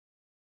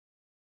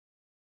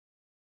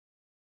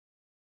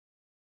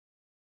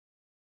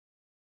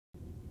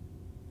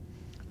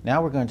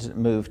Now we're going to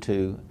move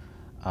to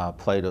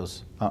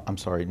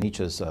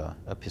Nietzsche's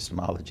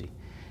epistemology.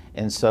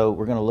 And so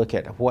we're going to look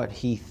at what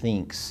he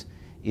thinks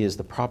is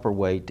the proper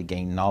way to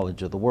gain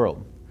knowledge of the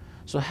world.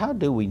 So how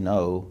do we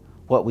know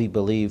what we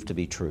believe to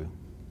be true?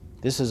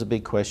 This is a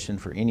big question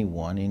for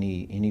anyone,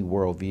 any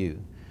worldview.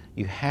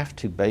 You have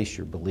to base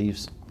your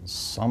beliefs on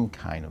some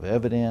kind of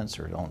evidence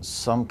or on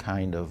some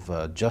kind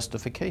of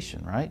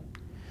justification, right?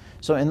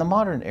 So in the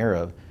modern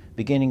era,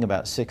 beginning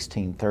about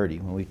 1630,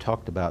 when we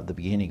talked about the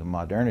beginning of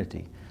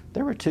modernity,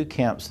 there were two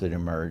camps that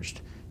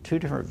emerged, two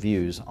different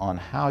views on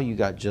how you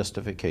got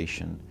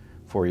justification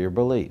for your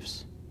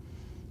beliefs.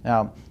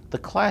 Now, the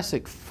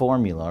classic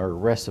formula or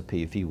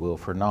recipe, if you will,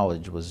 for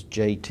knowledge was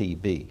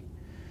JTB,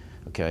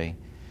 okay?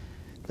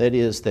 That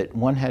is that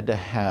one had to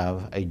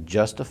have a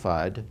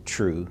justified,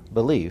 true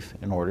belief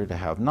in order to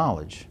have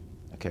knowledge,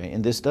 okay?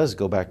 And this does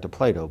go back to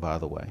Plato, by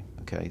the way,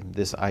 okay,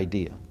 this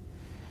idea.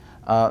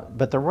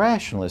 But the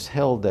rationalists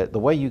held that the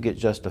way you get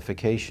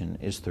justification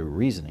is through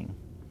reasoning.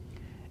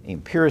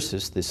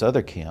 Empiricists, this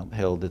other camp,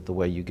 held that the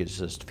way you get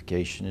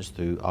justification is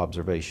through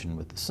observation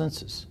with the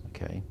senses,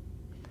 okay?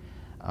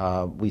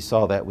 We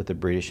saw that with the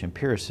British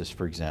empiricists,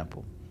 for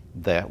example.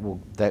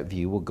 That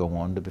view will go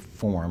on to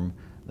form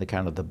the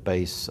kind of the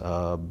base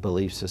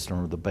belief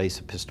system or the base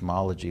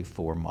epistemology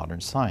for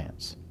modern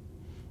science,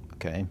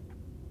 okay?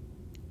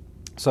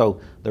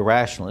 So the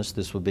rationalists,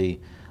 this would be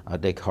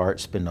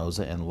Descartes,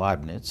 Spinoza, and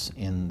Leibniz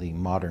in the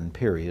modern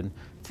period,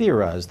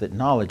 theorized that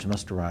knowledge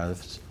must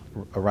arise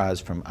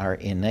from our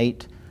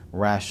innate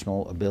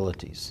rational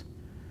abilities.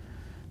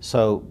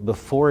 So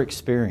before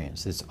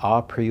experience, it's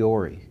a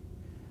priori.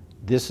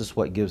 This is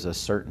what gives us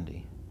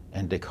certainty.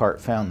 And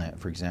Descartes found that,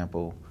 for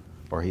example,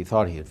 or he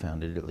thought he had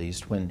found it at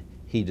least, when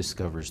he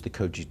discovers the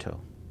cogito,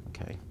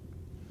 okay?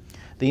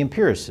 The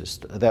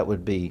empiricist, that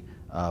would be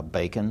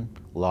Bacon,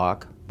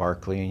 Locke,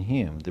 Berkeley, and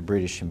Hume, the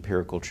British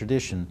empirical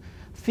tradition,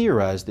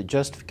 theorized that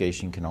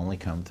justification can only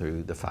come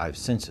through the five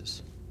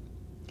senses.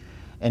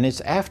 And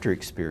it's after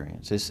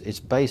experience. It's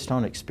based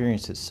on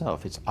experience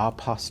itself. It's a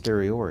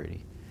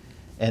posteriori.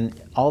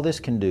 And all this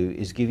can do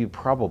is give you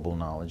probable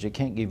knowledge. It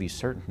can't give you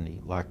certainty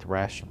like the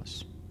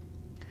rationalists.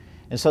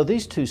 And so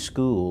these two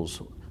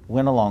schools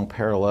went along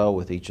parallel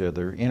with each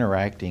other,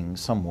 interacting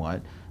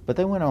somewhat, but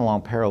they went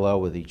along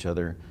parallel with each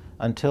other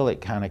until it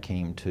kind of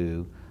came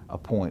to a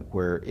point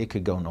where it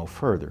could go no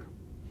further.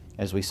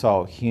 As we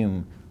saw,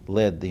 Hume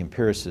led the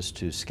empiricists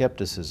to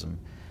skepticism,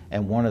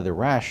 and one of the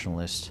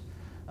rationalists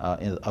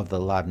of the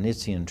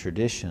Leibnizian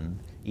tradition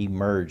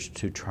emerged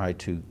to try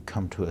to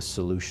come to a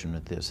solution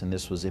with this, and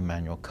this was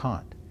Immanuel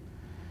Kant.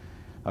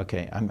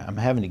 Okay, I'm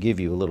having to give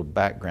you a little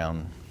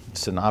background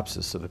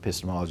synopsis of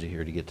epistemology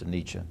here to get to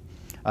Nietzsche.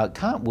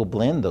 Kant will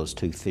blend those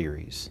two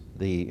theories,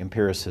 the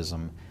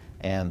empiricism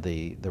and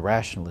the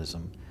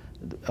rationalism,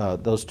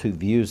 those two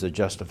views of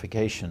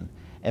justification,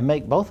 and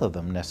make both of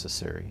them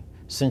necessary.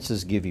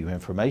 Senses give you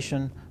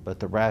information,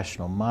 but the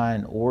rational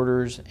mind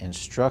orders and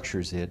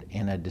structures it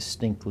in a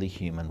distinctly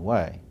human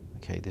way.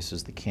 Okay, this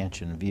is the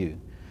Kantian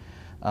view.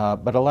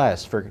 But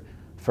alas, for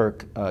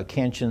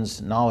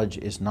Kantian's knowledge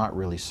is not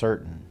really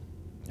certain.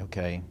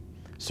 Okay,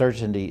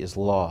 certainty is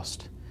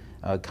lost.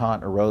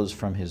 Kant arose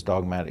from his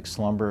dogmatic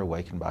slumber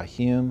awakened by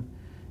Hume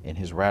in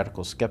his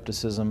radical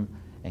skepticism,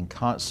 and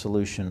Kant's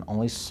solution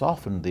only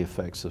softened the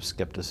effects of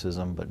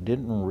skepticism but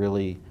didn't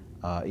really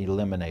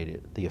eliminate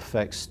it. The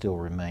effects still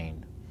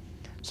remained.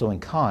 So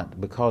in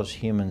Kant, because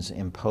humans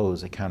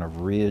impose a kind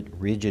of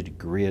rigid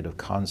grid of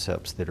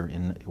concepts that are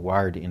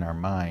wired in our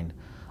mind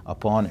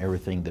upon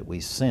everything that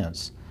we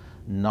sense,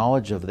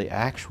 knowledge of the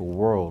actual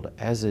world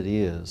as it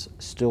is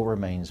still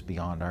remains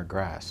beyond our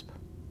grasp.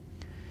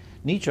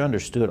 Nietzsche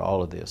understood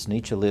all of this.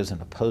 Nietzsche lives in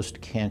a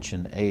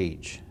post-Kantian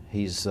age.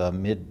 He's a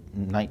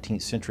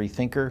mid-19th century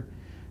thinker.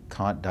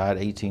 Kant died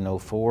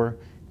 1804.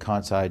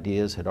 Kant's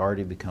ideas had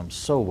already become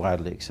so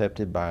widely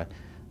accepted by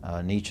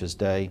Nietzsche's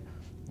day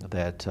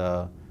that,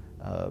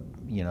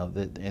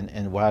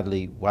 and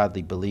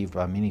widely believed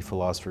by many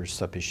philosophers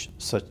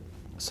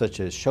such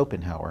as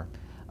Schopenhauer,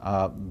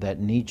 that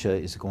Nietzsche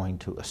is going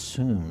to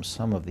assume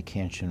some of the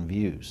Kantian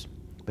views.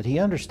 But he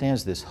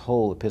understands this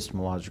whole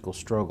epistemological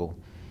struggle,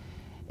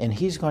 and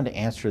he's going to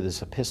answer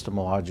this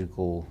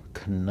epistemological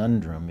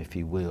conundrum, if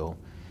you will,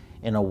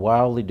 in a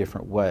wildly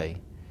different way.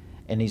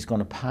 And he's going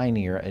to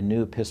pioneer a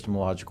new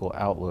epistemological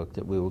outlook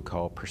that we would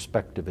call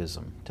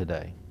Perspectivism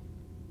today.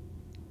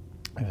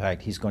 In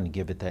fact, he's going to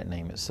give it that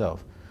name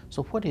itself.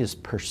 So what is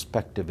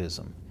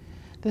Perspectivism?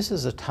 This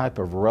is a type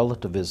of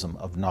relativism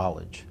of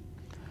knowledge.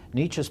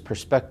 Nietzsche's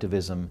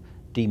Perspectivism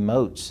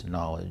demotes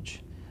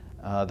knowledge.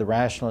 The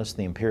rationalists,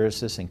 the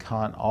empiricists, and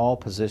Kant all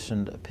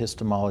positioned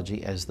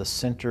epistemology as the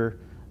center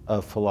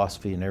of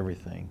philosophy and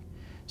everything.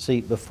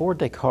 See, before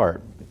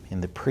Descartes, in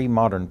the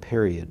pre-modern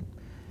period,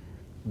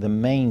 the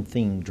main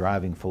thing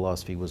driving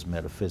philosophy was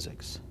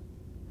metaphysics.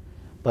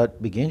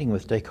 But beginning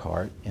with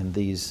Descartes and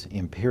these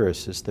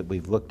empiricists that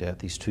we've looked at,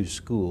 these two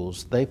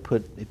schools, they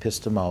put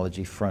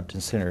epistemology front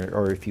and center,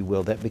 or if you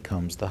will, that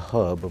becomes the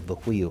hub of the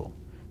wheel.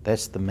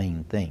 That's the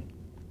main thing,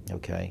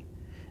 okay?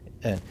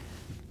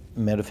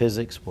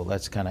 metaphysics, well,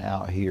 that's kind of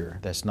out here.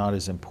 That's not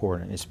as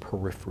important. It's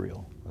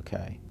peripheral,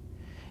 okay?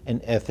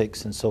 And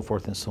ethics and so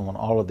forth and so on,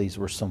 all of these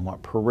were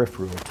somewhat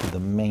peripheral to the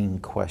main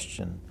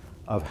question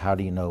of how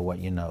do you know what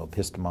you know,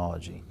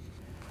 epistemology.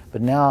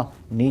 But now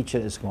Nietzsche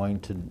is going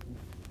to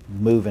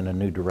move in a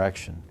new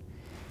direction.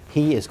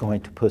 He is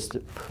going to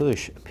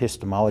push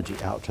epistemology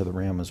out to the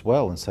rim as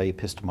well and say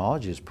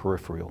epistemology is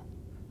peripheral,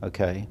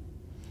 okay?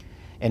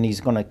 And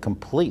he's going to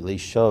completely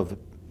shove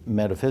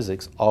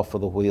metaphysics off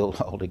of the wheel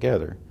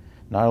altogether.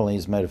 Not only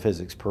is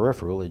metaphysics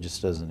peripheral, it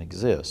just doesn't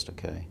exist,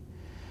 okay?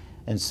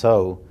 And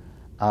so,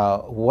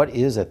 what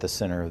is at the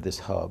center of this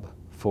hub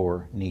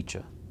for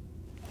Nietzsche?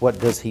 What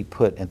does he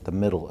put at the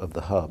middle of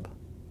the hub?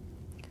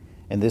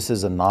 And this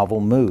is a novel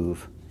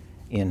move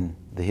in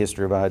the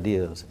history of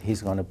ideas.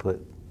 He's going to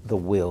put the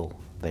will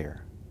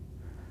there,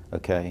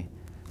 okay?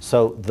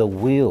 So the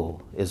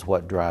will is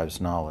what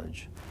drives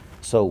knowledge.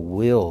 So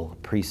will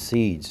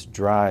precedes,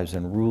 drives,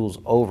 and rules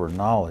over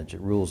knowledge.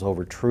 It rules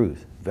over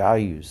truth,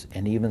 values,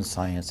 and even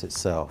science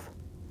itself.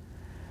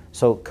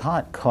 So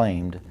Kant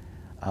claimed,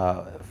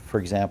 for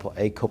example,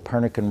 a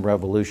Copernican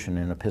revolution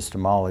in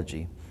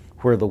epistemology,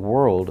 where the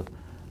world,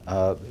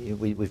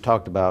 we've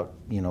talked about,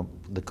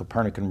 the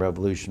Copernican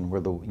revolution,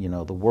 where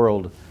the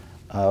world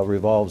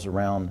revolves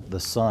around the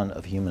sun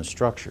of human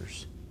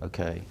structures.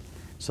 Okay,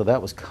 so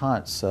that was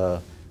Kant's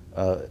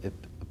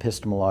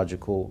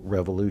epistemological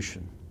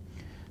revolution.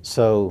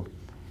 So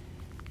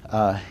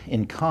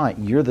in Kant,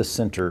 you're the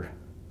center,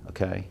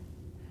 okay?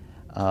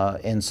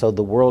 And so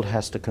the world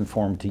has to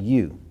conform to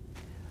you.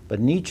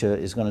 But Nietzsche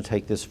is going to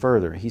take this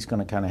further. He's going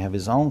to kind of have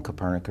his own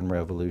Copernican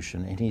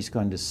revolution, and he's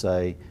going to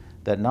say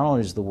that not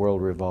only does the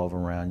world revolve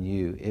around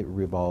you, it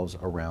revolves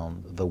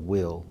around the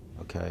will,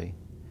 okay?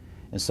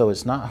 And so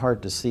it's not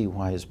hard to see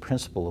why his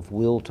principle of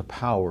will to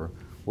power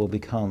will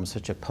become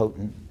such a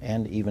potent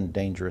and even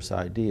dangerous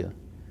idea.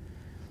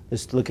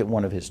 Let's look at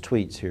one of his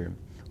tweets here.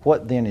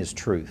 What then is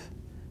truth?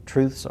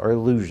 Truths are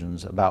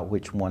illusions about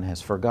which one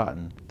has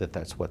forgotten that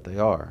that's what they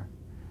are.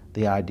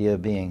 The idea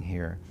being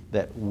here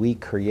that we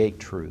create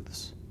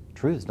truths.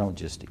 Truths don't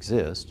just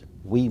exist.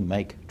 We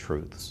make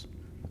truths,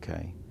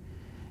 okay?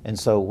 And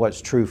so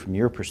what's true from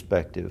your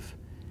perspective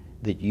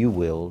that you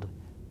willed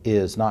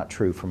is not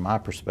true from my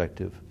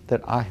perspective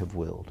that I have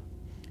willed.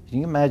 Can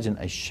you imagine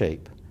a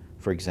shape,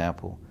 for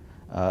example?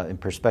 And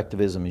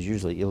perspectivism is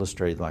usually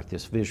illustrated like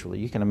this visually.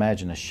 You can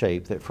imagine a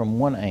shape that from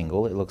one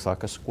angle it looks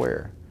like a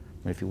square.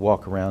 And if you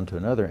walk around to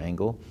another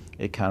angle,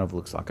 it kind of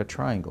looks like a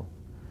triangle.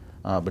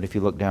 But if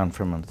you look down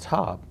from the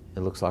top, it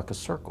looks like a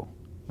circle.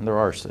 And there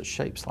are such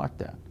shapes like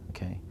that,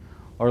 okay?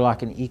 Or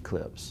like an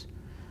eclipse.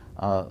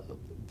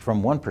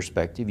 From one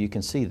perspective, you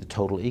can see the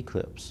total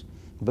eclipse,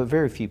 but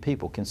very few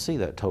people can see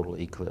that total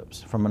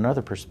eclipse. From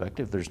another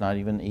perspective, there's not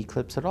even an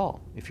eclipse at all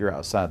if you're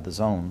outside the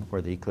zone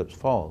where the eclipse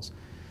falls.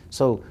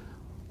 So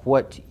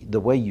the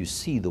way you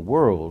see the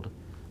world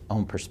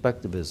on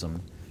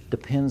perspectivism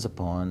depends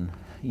upon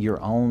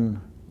your own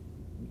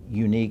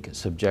unique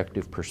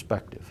subjective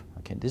perspective.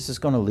 Okay, this is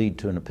going to lead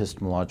to an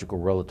epistemological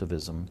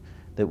relativism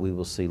that we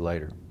will see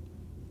later.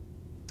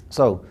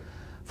 So,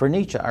 for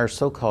Nietzsche, our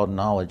so-called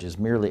knowledge is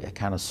merely a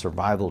kind of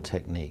survival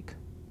technique.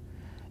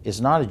 It's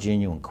not a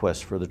genuine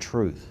quest for the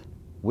truth.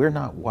 We're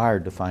not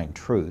wired to find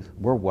truth.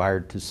 We're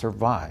wired to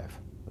survive.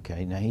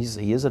 Okay, now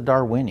he is a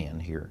Darwinian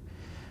here.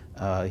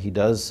 He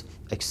does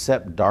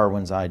accept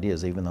Darwin's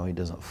ideas, even though he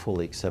doesn't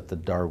fully accept the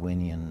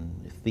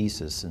Darwinian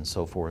thesis and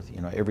so forth,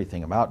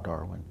 everything about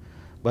Darwin.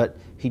 But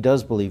he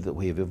does believe that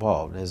we have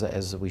evolved.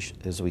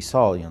 As we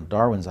saw,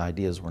 Darwin's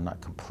ideas were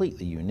not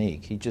completely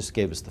unique. He just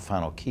gave us the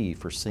final key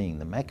for seeing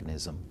the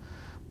mechanism.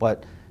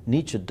 But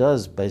Nietzsche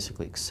does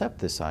basically accept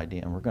this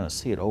idea, and we're going to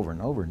see it over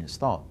and over in his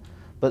thought.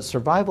 But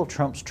survival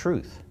trumps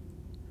truth.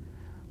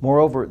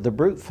 Moreover, the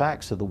brute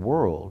facts of the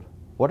world,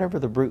 whatever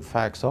the brute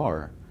facts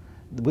are,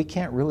 we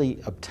can't really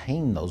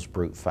obtain those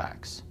brute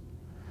facts.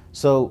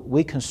 So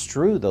we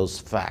construe those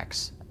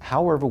facts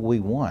however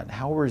we want,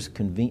 however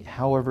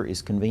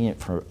is convenient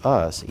for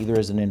us, either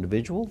as an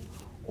individual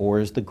or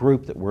as the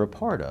group that we're a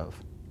part of,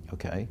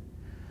 okay?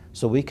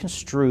 So we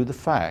construe the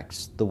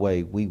facts the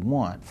way we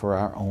want for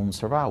our own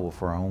survival,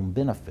 for our own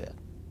benefit.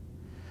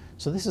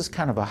 So this is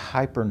kind of a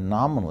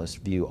hyper-nominalist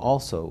view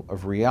also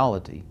of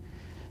reality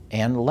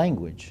and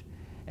language,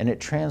 and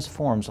it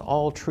transforms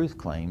all truth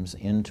claims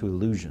into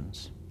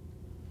illusions.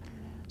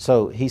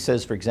 So he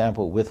says, for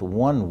example, with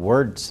one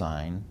word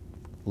sign,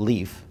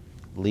 leaf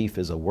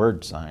is a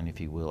word sign, if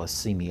you will, a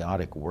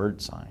semiotic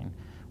word sign.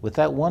 With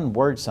that one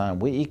word sign,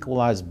 we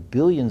equalize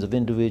billions of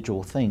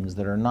individual things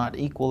that are not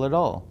equal at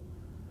all.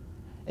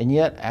 And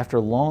yet, after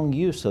long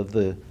use of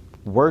the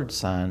word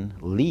sign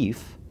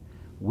leaf,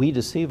 we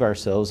deceive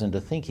ourselves into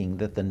thinking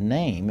that the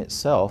name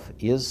itself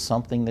is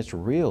something that's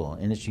real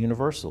and it's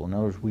universal. In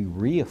other words, we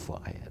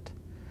reify it.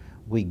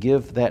 We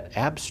give that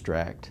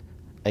abstract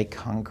a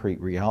concrete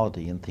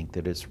reality and think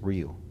that it's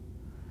real.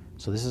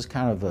 So this is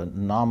kind of a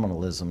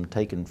nominalism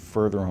taken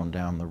further on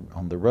down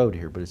the road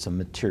here, but it's a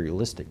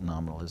materialistic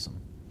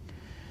nominalism.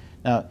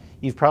 Now,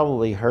 you've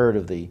probably heard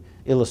of the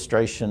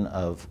illustration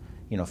of,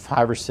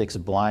 5 or 6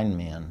 blind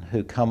men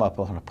who come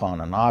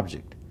upon an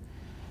object,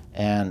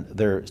 and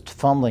they're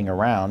fumbling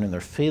around in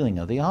their feeling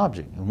of the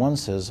object. And one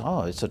says,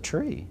 oh, it's a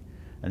tree.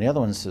 And the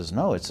other one says,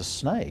 no, it's a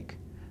snake.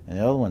 And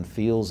the other one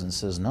feels and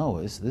says,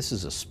 no, this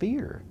is a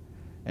spear.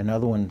 And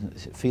another one,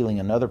 feeling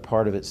another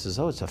part of it, says,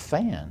 oh, it's a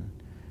fan.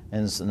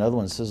 And another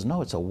one says,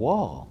 no, it's a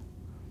wall.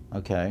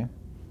 Okay?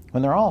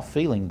 When they're all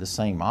feeling the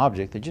same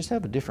object, they just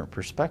have a different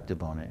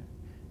perspective on it.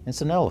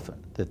 It's an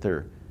elephant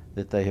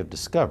that they have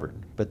discovered,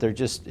 but they're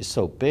just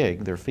so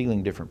big, they're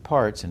feeling different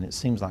parts, and it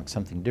seems like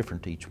something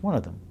different to each one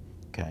of them.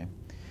 Okay?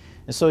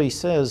 And so he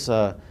says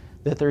that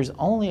there's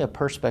only a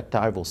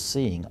perspectival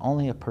seeing,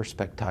 only a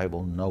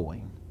perspectival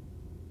knowing.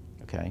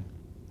 Okay?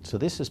 So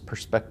this is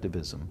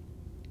perspectivism.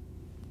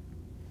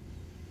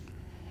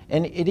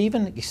 And it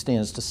even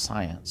extends to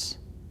science.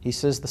 He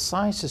says the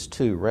sciences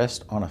too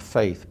rest on a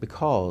faith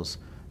because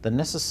the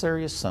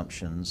necessary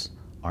assumptions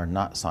are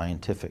not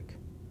scientific.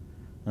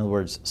 In other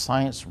words,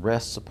 science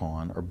rests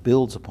upon or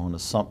builds upon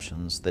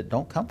assumptions that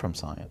don't come from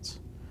science.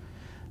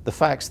 The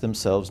facts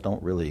themselves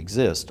don't really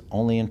exist,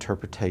 only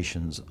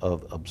interpretations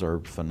of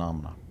observed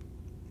phenomena.